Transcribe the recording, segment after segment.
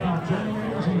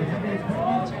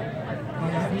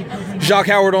Jacques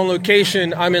Howard on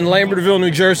location. I'm in Lambertville,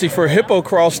 New Jersey for Hippo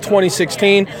Cross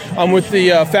 2016. I'm with the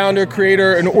founder,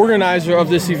 creator, and organizer of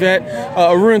this event.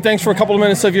 Arun, thanks for a couple of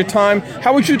minutes of your time.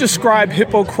 How would you describe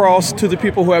Hippo Cross to the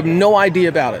people who have no idea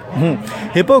about it?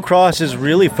 Hippo Cross is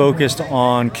really focused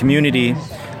on community,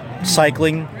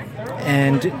 cycling,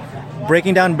 and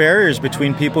breaking down barriers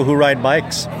between people who ride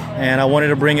bikes. And I wanted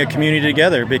to bring a community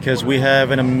together because we have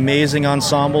an amazing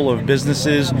ensemble of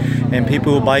businesses and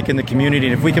people who bike in the community.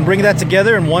 And if we can bring that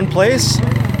together in one place,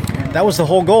 that was the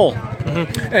whole goal.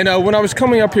 Mm-hmm. And when I was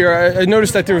coming up here, I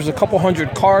noticed that there was a couple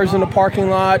hundred cars in the parking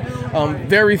lot,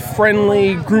 very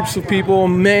friendly groups of people,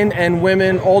 men and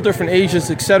women, all different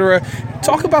ages, etc.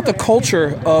 Talk about the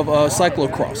culture of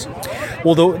cyclocross.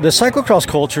 Well, the cyclocross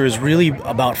culture is really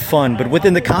about fun, but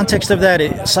within the context of that,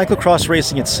 cyclocross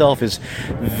racing itself is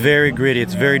very gritty.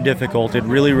 It's very difficult. It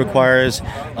really requires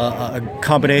a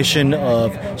combination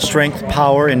of strength,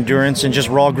 power, endurance, and just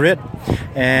raw grit.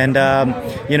 And,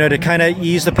 to kind of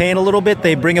ease the pain a little bit,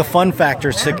 they bring a fun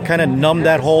factor to kind of numb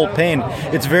that whole pain.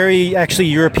 It's very actually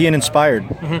European inspired.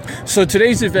 Mm-hmm. So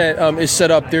today's event is set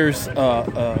up. There's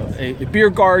a beer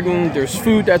garden. There's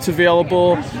food that's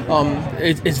available.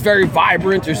 It's very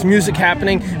vibrant. There's music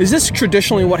happening. Is this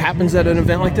traditionally what happens at an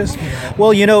event like this?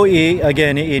 Well,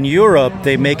 again, in Europe,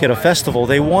 they make it a festival.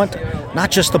 They want not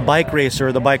just the bike racer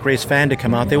or the bike race fan to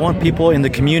come out. They want people in the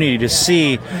community to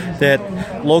see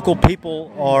that local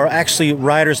people are actually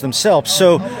riders themselves.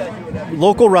 So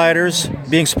local riders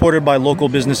being supported by local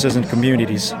businesses and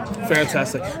communities.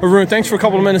 Fantastic. Arun, thanks for a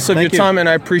couple of minutes of your time, and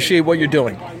I appreciate what you're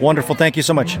doing. Wonderful. Thank you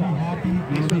so much.